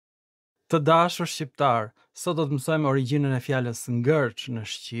Të dashur shqiptar, sot do të mësojmë origjinën e fjalës ngërç në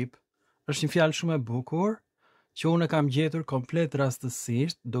shqip. Është një fjalë shumë e bukur që unë e kam gjetur komplet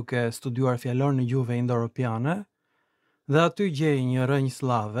rastësisht duke studiuar fjalor në gjuhë indo-europiane dhe aty gjej një rrënjë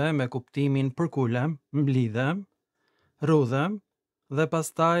slave me kuptimin përkulem, mblidhem, rrudhem dhe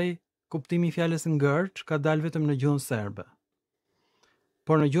pastaj kuptimi i fjalës ngërç ka dalë vetëm në gjuhën serbe.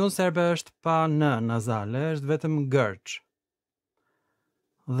 Por në gjuhën serbe është pa n nazale, është vetëm ngërç.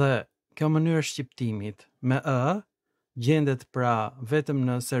 Dhe kjo mënyrë shqiptimit me gjendet pra vetëm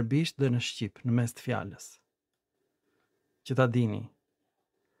në serbisht dhe në shqip, në mes të fjalës. Që ta dini.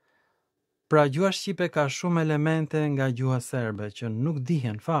 Pra gjuha shqipe ka shumë elemente nga gjuha serbe që nuk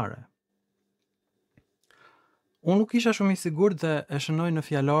dihen fare. Unë nuk isha shumë i sigurt dhe e shënoj në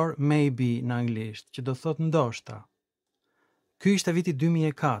fjalor maybe në anglisht, që do thot ndoshta. Ky ishte viti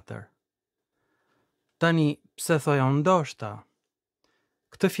 2004. Tani, pse thoja ndoshta?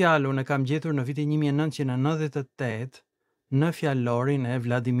 Këtë fjalë unë e kam gjetur në vitin 1998 në fjalorin e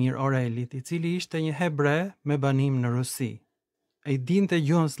Vladimir Orelit, i cili ishte një hebre me banim në Rusi. E i dinte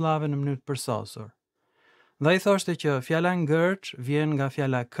gjuhën slave në mënyrë të përsosur. Dhe i thoshte që fjala ngërç vjen nga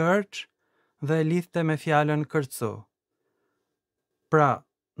fjala kërç dhe e lidhte me fjalën kërcu. Pra,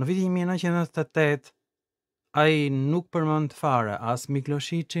 në vitin 1998 ai nuk përmend fare as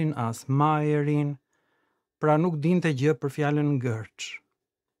Mikloshiçin, as Majerin, pra nuk dinte gjë për fjalën ngërç.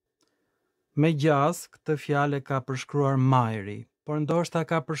 Me gjas, këtë fjale ka përshkruar Majri, por ndoshta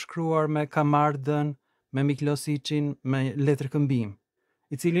ka përshkruar me Kamardën, me Mikloshiçin, me letërkëmbim,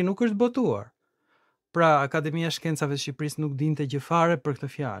 i cili nuk është botuar. Pra, Akademia e Shkencave të Shqipërisë nuk dinte gjë fare për këtë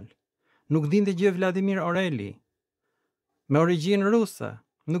fjalë. Nuk dinte gjë Vladimir Oreli, me origjinë ruse.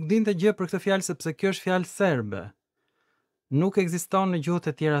 Nuk dinte gjë për këtë fjalë sepse kjo është fjalë serbe. Nuk ekziston në gjuhët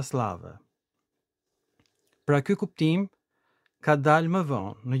e tjera slave. Pra, ky kuptim ka dalë më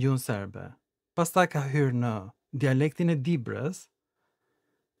vonë në gjuhën serbe. Pastaj ka hyrë në dialektin e Dibrës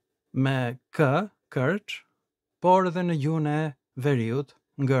me kërç, por edhe në gjuhën e Veriut,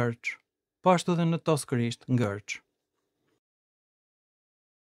 ngërç, po ashtu edhe në toskërisht ngërç.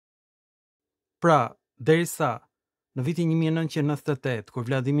 Pra, derisa në vitin 1998, kur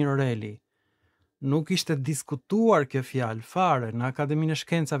Vladimir Oreli nuk ishte diskutuar kjo fjalë fare në Akademinë e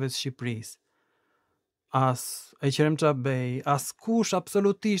Shkencave të Shqipërisë, as e qerem Çabej, as kush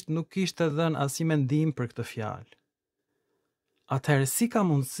absolutisht nuk kishte dhënë asnjë mendim për këtë fjalë. Atëherë si ka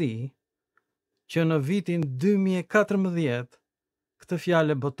mundësi që në vitin 2014 këtë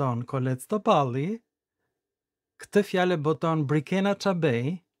fjalë boton Kolet Topalli, këtë fjalë boton Brikena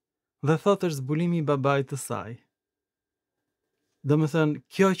Çabej dhe thotë është zbulimi i babait të saj. Domethënë,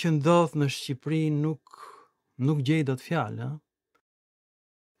 kjo që ndodh në Shqipëri nuk gjej dot fjalë.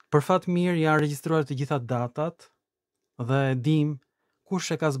 Për fat mirë janë regjistruar të gjitha datat dhe e dim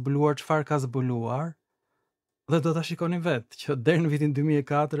kush e ka zbuluar, çfarë ka zbuluar, dhe do ta shikoni vetë që deri në vitin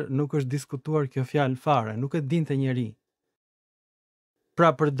 2004 nuk është diskutuar kjo fjalë fare, nuk e dinte njeri.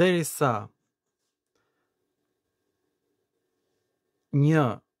 Pra përderisa një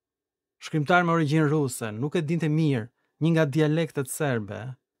shkrimtar me origjinë ruse nuk e dinte mirë një nga dialektet serbe,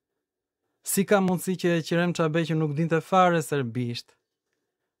 si ka mundësi që e qerem Çabej që nuk dinte fare serbisht,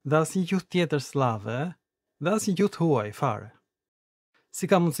 dhe asnjë gjuhë tjetër slave, dhe asnjë gjuhë huaj fare. Si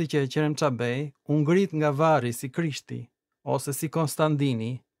ka mundësi që e qerem Çabej u ngrit nga varri si Krishti, ose si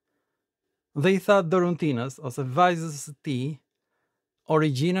Konstandini, dhe i tha Doruntines, ose vajzës së tij,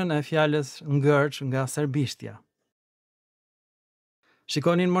 origjinën e fjalës ngërç nga serbishtja.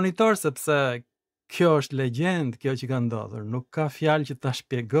 Shikoni në monitor sepse kjo është legjend, kjo që ka ndodhur, nuk ka fjalë që ta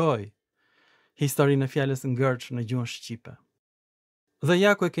shpjegoj historinë e fjalës ngërç në gjuhën shqipe. Dhe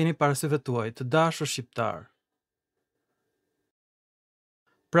ja ku e keni parasyve tuaj, të dashur shqiptar.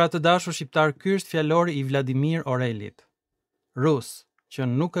 Pra të dashur shqiptar, ky është fjalori i Vladimir Orelit, rus, që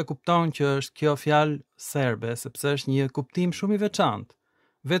nuk e kupton që është kjo fjalë serbe, sepse është një kuptim shumë i veçantë,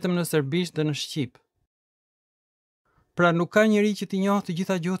 vetëm në serbisht dhe në shqip. Pra nuk ka njeri që t'i njohë të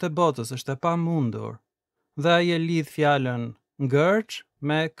gjitha gjuhët e botës, është e pamundur. Dhe ai e lidh fjalën ngërç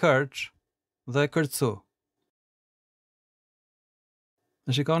me kërç dhe kërcu.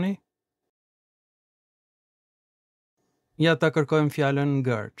 Në shikoni? Ja ta kërkojmë fjalën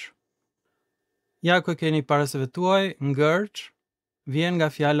ngërç. Ja ku keni parasyve tuaj, ngërç vjen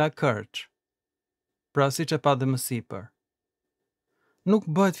nga fjala kërç. Pra siç e pa dhe më sipër. Nuk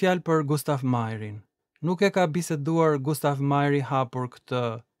bëhet fjalë për Gustav Majerin. Nuk e ka biseduar Gustav Majeri hapur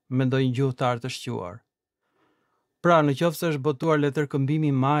këtë me ndonjë gjuhëtar të shquar. Pra në qoftë se është botuar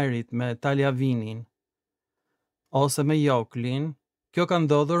letërkëmbimi Majerit me Taljavinin ose me Joklin, kjo ka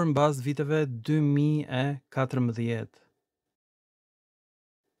ndodhur mbas viteve 2014.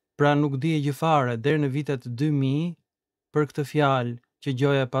 Pra nuk di gjë fare deri në vitet 2000 për këtë fjalë që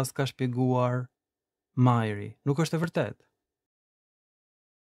gjoja pas ka shpjeguar Majri. Nuk është e vërtet.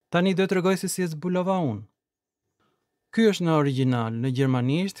 Tani do t'rregoj se si e zbulova unë. Ky është në origjinal, në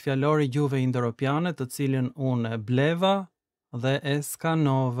gjermanisht, fjalori gjuhëve indo-europiane, të cilën unë e bleva dhe e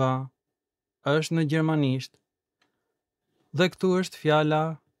skanova. Është në gjermanisht. Dhe këtu është fjala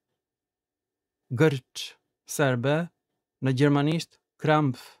gërç, serbe, në gjermanisht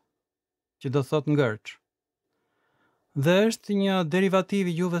krampf, që do thot ngërç. Dhe është një derivativ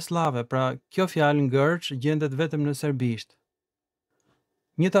i gjuhëve slave, pra kjo fjalë ngërç gjendet vetëm në serbisht.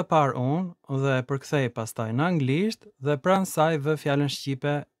 Një ta parë unë dhe e përkthej pastaj në anglisht dhe pranë saj vë fjalën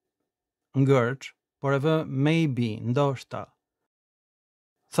shqipe ngërç, por e vë maybe, ndoshta.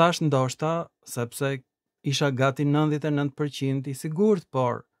 Thash ndoshta sepse isha gati 99% i sigurt,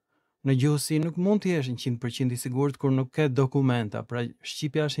 por në gjuhësi nuk mund të jesh 100% i sigurt kur nuk ke dokumenta, pra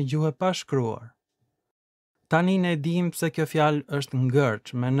shqipja është një gjuhë e pashkruar. Tani ne dim pse kjo fjalë është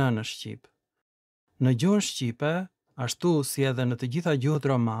ngërç me në shqip. Në gjuhën shqipe, ashtu si edhe në të gjitha gjuhët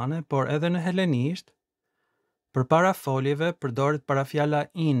romane, por edhe në helenisht, përpara foljeve përdoret parafjala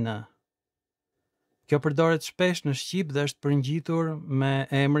in. Kjo përdoret shpesh në shqip dhe është përngjitur me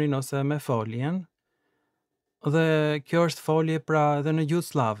emrin ose me foljen, dhe kjo është folje pra edhe në gjuhë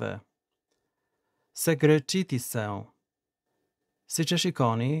slave. Se greçiti seu. Si që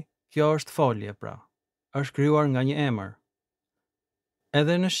shikoni, kjo është folje pra, është krijuar nga një emër.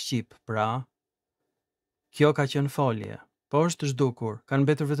 Edhe në shqip pra, kjo ka qenë folje, po është zhdukur, kanë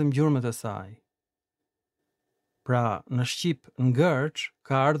mbetur vetëm gjurmët e saj. Pra, në shqip ngërç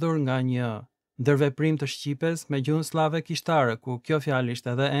ka ardhur nga një ndërveprim të shqipes me gjuhën slave kishtare, ku kjo fjalë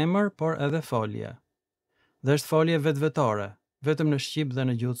ishte edhe emër, por edhe folje. Dhe është folje vetvetore, vetëm në shqip dhe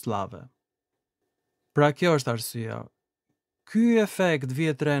në gjuhë slave. Pra kjo është arsyeja. Ky efekt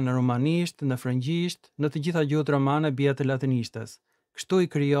vjet re në romanisht, në frëngjisht, në të gjitha gjuhët romane bija të latinishtes. Kështu i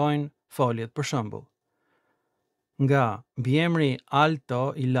krijojnë foljet, për shembull. Nga mbiemri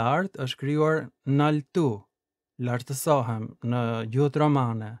alto, i lartë, është krijuar naltu, lartësohem në gjuhët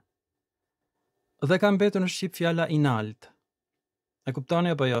romane. Dhe ka mbetur në shqip fjala inalt. E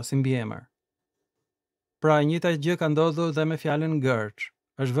kuptoni apo jo, si mbiemër? Pra, e njëjta gjë ka ndodhur dhe me fjalën ngërç.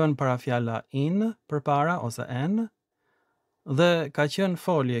 Është vënë para fjala in përpara ose en, dhe ka qenë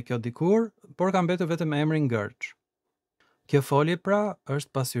folje kjo dikur, por ka mbetur vetëm emri ngërç. Kjo folje pra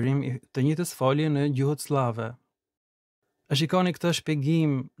është pasqyrim i të njëjtës folje në gjuhët slave. E shikoni këtë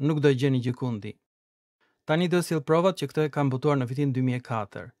shpjegim nuk do gjeni gjikundi. Tani do sill provat që këtë kam botuar në vitin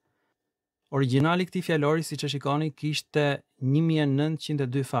 2004. Origjinali i këtij fjalori, siç e shikoni, kishte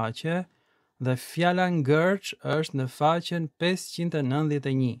 1902 faqe dhe fjala ngërç është në faqen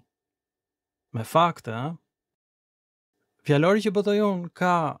 591. Me fakte, fjalori që botoj unë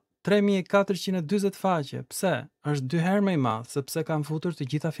ka 3440 faqe. Pse? Është 2 herë më i madh, sepse kam futur të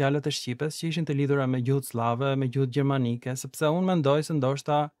gjitha fjalët e shqipes që ishin të lidhura me gjuhët slave, me gjuhët gjermanike, sepse unë mendoj se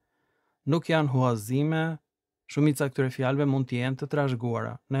ndoshta nuk janë huazime, shumica këtyre fjalëve mund të jenë të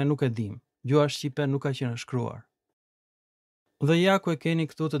trashëguara. Ne nuk e dim. Gjuha shqipe nuk ka qenë shkruar. Dhe ja ku e keni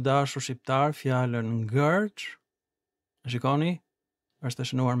këtu të dashur shqiptar fjalën ngërç. Shikoni, është e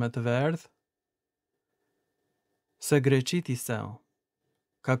shënuar me të verdh. Se greçiti seu.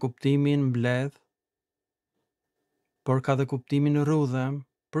 Ka kuptimin mbledh, por ka dhe kuptimin rrudhem,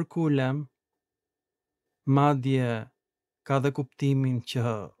 përkulem, madje ka dhe kuptimin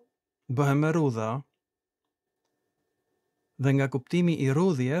që bëhem me rrudha, dhe nga kuptimi i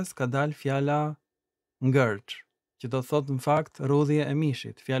rrudhjes ka dalë fjala ngërç, që do thot në fakt rrudhje e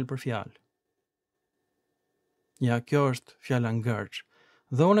mishit, fjalë për fjalë. Ja, kjo është fjala ngërç.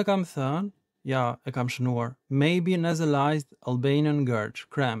 Dhe unë e kam thënë, ja, e kam shënuar, maybe nasalized Albanian ngërç,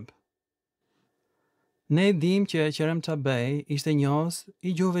 cramp. Ne dim që e qerem çabej ishte njohës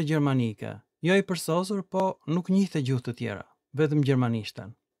i gjuhëve gjermanike, jo i përsosur, po nuk njihte gjuhë të tjera, vetëm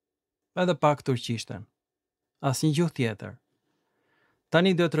gjermanishten, edhe pak turqishten, asnjë gjuhë tjetër.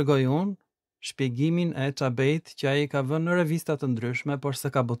 Tani do t'rregoj unë shpjegimin e çabejt që ai ka vënë në revista të ndryshme, por s'e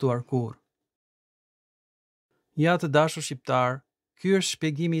ka botuar kurrë. Ja, të dashur shqiptar, ky është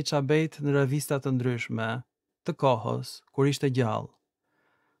shpjegimi i çabejt në revista të ndryshme të kohës kur ishte gjallë.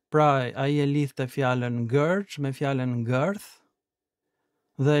 Pra, ai e lidhte fjalën ngërç me fjalën ngërth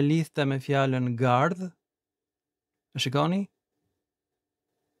dhe e lidhte me fjalën gardh. E shikoni?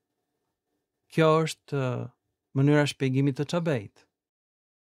 Kjo është mënyra shpjegimit të çabejt.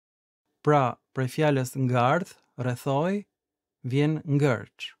 Pra, prej fjalës ngardh, rrethoj, vjen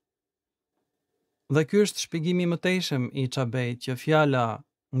ngërç. Dhe ky është shpjegimi i mëtejshëm i çabejt, që fjala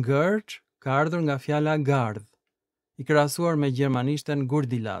ngërç ka ardhur nga fjala gardh, i krahasuar me gjermanishten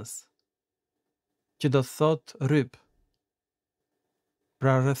gurdilas, që do të thot rryp.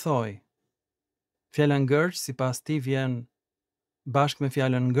 Pra rrethoj. Fjala ngërç sipas tij vjen bashkë me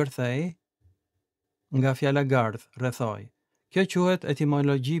fjalën ngërthej nga fjala gardh, rrethoj. Kjo quhet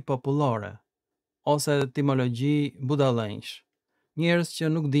etimologji popullore ose etimologji budallënjsh. Njerëz që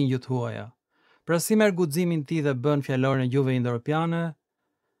nuk dinë gjuhët huaja. Pra si merr guximin ti dhe bën fjalorin e gjuhëve indo-europiane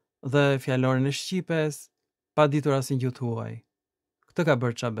dhe fjalorin e shqipes pa ditur asnjë gjuhë huaj. Këtë ka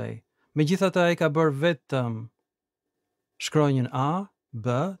bërë Çabej. Megjithatë ai ka bërë vetëm shkronjën A, B,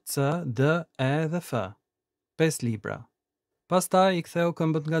 C, D, E dhe F. 5 libra. Pastaj i ktheu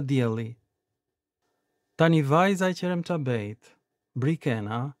këmbët nga dielli. Tani vajza e qerem Çabejt,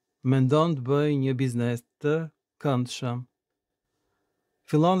 Brikena, mendon të bëjë një biznes të këndshëm.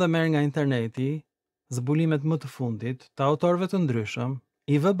 Fillon dhe merr nga interneti zbulimet më të fundit të autorëve të ndryshëm,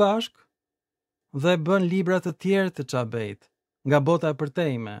 i vë bashk dhe bën libra të tjerë të Çabejt. Nga bota e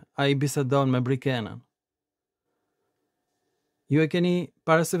përtejme, ai bisedon me Brikenën. Ju e keni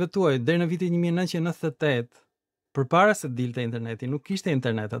parasysh deri në vitin 1998, përpara se dilte interneti, nuk kishte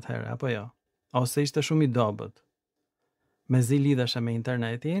internet atëherë, apo jo? Ose ishte shumë i dobët. Mezi lidheshe me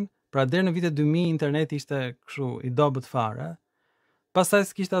internetin, pra deri në vitet 2000 interneti ishte kështu i dobët fare. Pastaj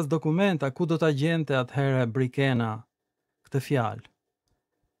s'kishte as dokumenta ku do ta gjente atëherë Brikena këtë fjalë.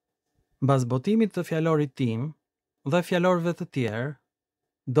 Mbas botimit të fjalorit tim dhe fjalorëve të tjerë,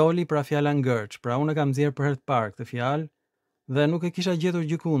 doli pra fjala ngërç. Pra unë kam nxjerr për herë të parë këtë fjalë dhe nuk e kisha gjetur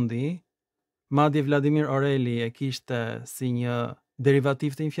gjikundi. Madje Vladimir Oreli e kishte si një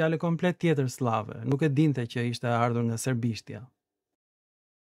derivativ të një fjale komplet tjetër slave. Nuk e dinte që ishte ardhur nga serbishtja.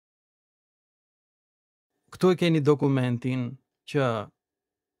 Këtu e keni dokumentin që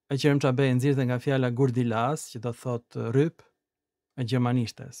e qerem Çabej nxirrte nga fjala gurdilas, që do thot rryp, e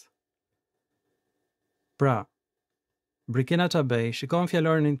gjermanishtes. Pra, Brikena Çabej shikon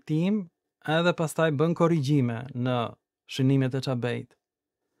fjalorin tim edhe pastaj bën korrigjime në shënimet e Çabejt.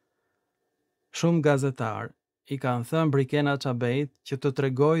 Shumë gazetar i kanë thënë Brikena Çabejt që të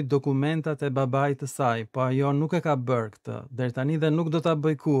tregoj dokumentat e babait të saj, po ajo nuk e ka bërë këtë, deri tani dhe nuk do ta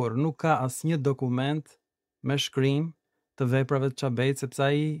bëj kurrë, nuk ka asnjë dokument me shkrim të veprave të Çabejt sepse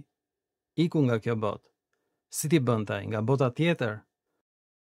ai iku nga kjo botë. Si ti bënte ai, nga bota tjetër?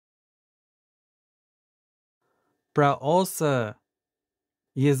 Pra ose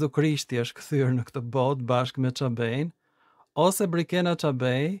Jezu Krishti është kthyer në këtë botë bashkë me Çabejn, ose Brikena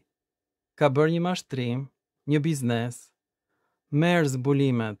Çabej ka bërë një mashtrim, një biznes, merr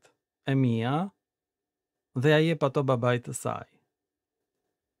zbulimet e mia dhe ja jep ato babait të saj.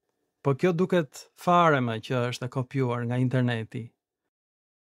 Po kjo duket fare më që është e kopjuar nga interneti.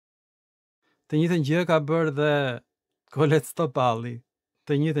 Të njëjtën gjë ka bërë dhe Kolet Stopalli,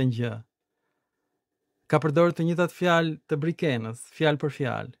 të njëjtën gjë. Ka përdorur të njëjtat fjalë të Brikenës, fjalë për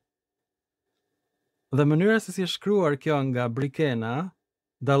fjalë. Dhe mënyra se si është shkruar kjo nga Brikena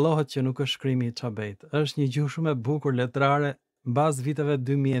dallohet që nuk është shkrimi i Çabejt. Është një gjuhë shumë e bukur letrare mbas viteve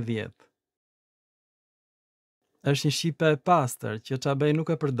 2010. Është një shqipe e pastër që Çabej nuk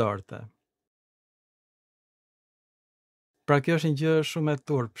e përdorte. Pra kjo është një gjë shumë e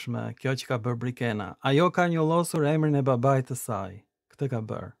turpshme, kjo që ka bërë Brikena. Ajo ka njollosur emrin e babait të saj. Këtë ka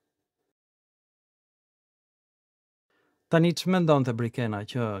bërë. Tani ç'mendonte Brikena,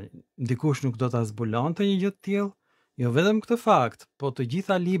 që dikush nuk do ta zbulonte një gjë të tillë? Jo vetëm këtë fakt, po të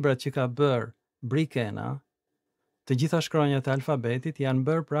gjitha librat që ka bërë Brikena, të gjitha shkronjat e alfabetit janë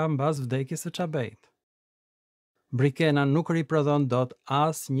bërë pra mbas vdekjes së Çabejt. Brikena nuk riprodhon dot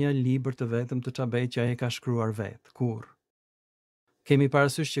asnjë libër të vetëm të Çabejt që ai ka shkruar vetë, kurrë. Kemi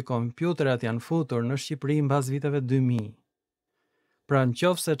parasysh që kompjuterat janë futur në Shqipëri mbas viteve 2000. Pra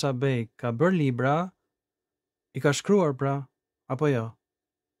nëse Çabej ka bërë libra, i ka shkruar pra, apo jo?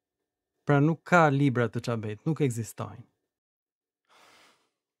 Pra nuk ka libra të Çabejt, nuk ekzistojnë.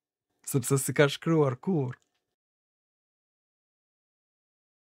 Sepse si ka shkruar kurrë.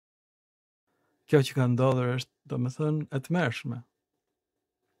 Kjo që ka ndodhur është, domethënë, e tmerrshme.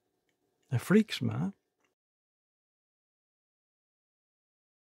 E frikshme, ha?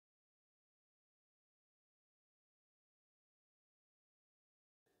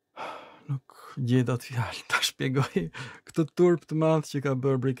 Nuk gjej dot fjalë ta shpjegoj këtë turp të madh që ka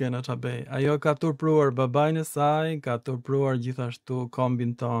bërë Brikena Çabej. Ajo ka turpruar babain e saj, ka turpruar gjithashtu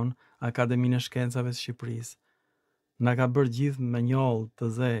kombin ton, Akademinë e Shkencave të Shqipërisë. Na ka bërë gjithë me njollë të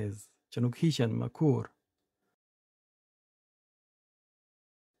zezë, që nuk hiqen më kurrë.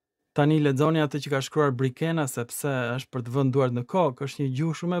 Tani lexoni atë që ka shkruar Brikena sepse është për të vënë duart në kokë, është një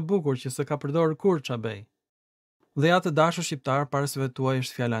gjuhë shumë e bukur që s'e ka përdorur kurrë Çabej. Dhe ja të dashur shqiptar, para syve tuaj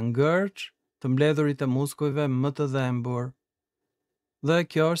është fjala ngërç, të mbledhurit e muskujve më të dhembur. Dhe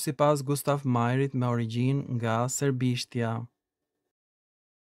kjo është sipas Gustav Mayrit me origjinë nga serbishtja.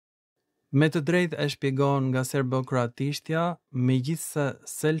 Me të drejtë e shpjegon nga serbokroatishtja, megjithse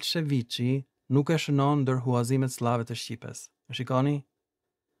Selçeviçi nuk e shënon ndër huazimet slave të Shqipes. E shikoni?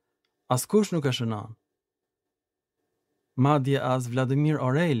 Askush nuk e shënon. Madje as Vladimir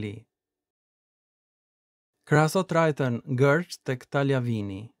Oreli. Krahaso trajtën gërç tek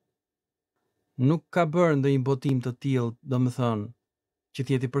Taljavini. Nuk ka bërë ndonjë botim të tillë, domethënë, që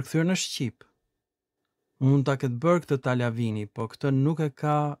t'jeti përkthyer në shqip. Mund ta ketë bërë këtë Taljavini, po këtë nuk e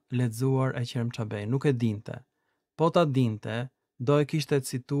ka lexuar e Qerm Çabej, nuk e dinte. Po ta dinte, do e kishte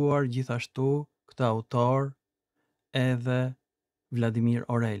cituar gjithashtu këtë autor edhe Vladimir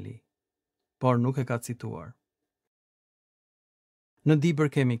Oreli, por nuk e ka cituar. Në Dibër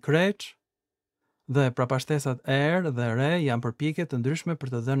kemi kreç, dhe prapashtesat dhe re janë përpjekje të ndryshme për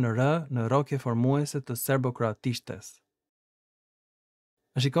të dhënë r në rrokje formuese të serbokroatishtes.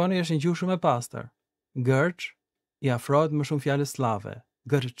 A shikoni, është një gjuhë shumë e pastër. Gërç i afrohet më shumë fjalës slave,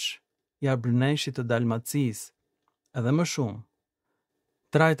 gërç, i arbrëneshit të Dalmacisë, edhe më shumë.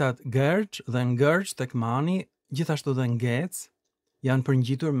 Trajtat gërç dhe ngërç tek mani, gjithashtu dhe ngec, janë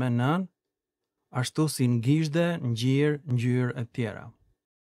përngjitur me nën, ashtu si ngishde, ngjir, ngjyr e tjera.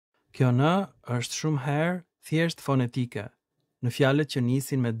 Kjo në është shumë herë thjesht fonetike, në fjalët që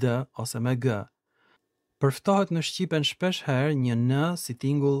nisin me d ose me g. Përftohet në shqipen shpesh herë një n si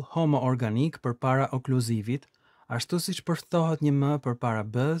tingull homoorganik përpara okluzivit, ashtu siç përftohet një m përpara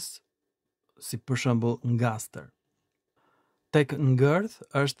b-s, si për shembull ngastër. Tek ngërth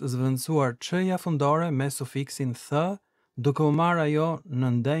është zvendësuar ç-ja fundore me sufiksin th, duke u marrë ajo në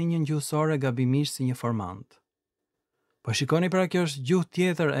ndenjën gjuhësore gabimisht si një formant. Po shikoni, pra, kjo është gjuhë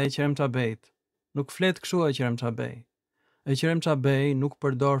tjetër e Qerm Çabejt. Nuk flet kështu e Qerm Çabej. E Qerm Çabej nuk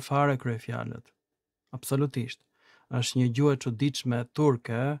përdor fare kryefjalët. Absolutisht. Është një gjuhë e çuditshme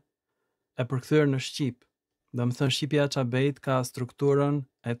turke e përkthyer në shqip. Domethënë shqipja e Çabejt ka strukturën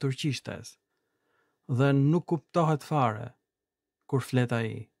e turqishtes dhe nuk kuptohet fare kur flet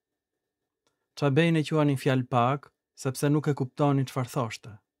ai. Çabejn e quanin fjalë pak sepse nuk e kuptonin çfarë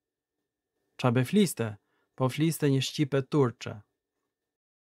thoshte. Çabej fliste, po fliste një shqipe turqe.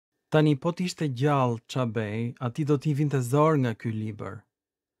 Tani po t'ishte gjallë Çabej, ati do t'i vinte zor nga ky libër.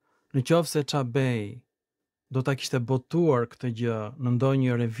 Në qoftë se Çabej do ta kishte botuar këtë gjë në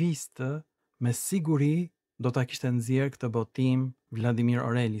ndonjë revistë, me siguri do ta kishte nxjerr këtë botim Vladimir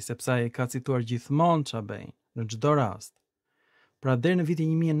Oreli, sepse ai ka cituar gjithmonë Çabejn në çdo rast. Pra deri në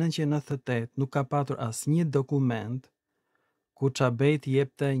vitin 1998 nuk ka patur asnjë dokument ku Çabej t'i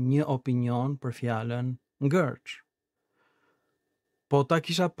jepte një opinion për fjalën ngërç. Po ta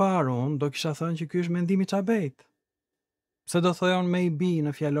kisha parë unë, do kisha thënë që ky është mendimi i Çabejt. Pse do thoja unë maybe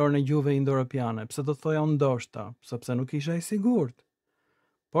në fjalorin e gjuhëve indo-europiane? Pse do thoja unë ndoshta? Sepse nuk isha i sigurt.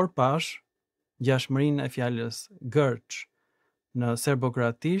 Por pash ngjashmërinë e fjalës gërç në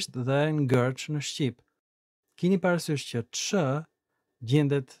serbokroatisht dhe ngërç në shqip. Kini parasysh që ç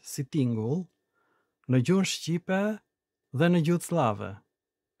gjendet si tingull në gjuhën shqipe dhe në gjuhën slave.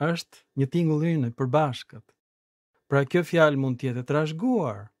 Është një tingull i në përbashkët. Pra kjo fjalë mund të jetë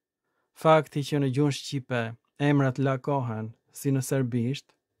trashëguar. Fakti që në gjuhën shqipe emrat lakohen si në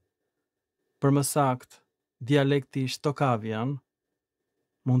serbisht, për më saktë dialekti shtokavian,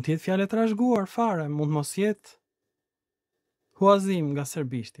 mund të jetë fjalë e trashëguar fare, mund mos jetë huazim nga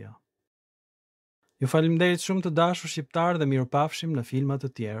serbishtja. Ju faleminderit shumë të dashur shqiptar dhe mirupafshim në filma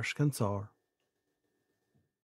të tjerë shkencor.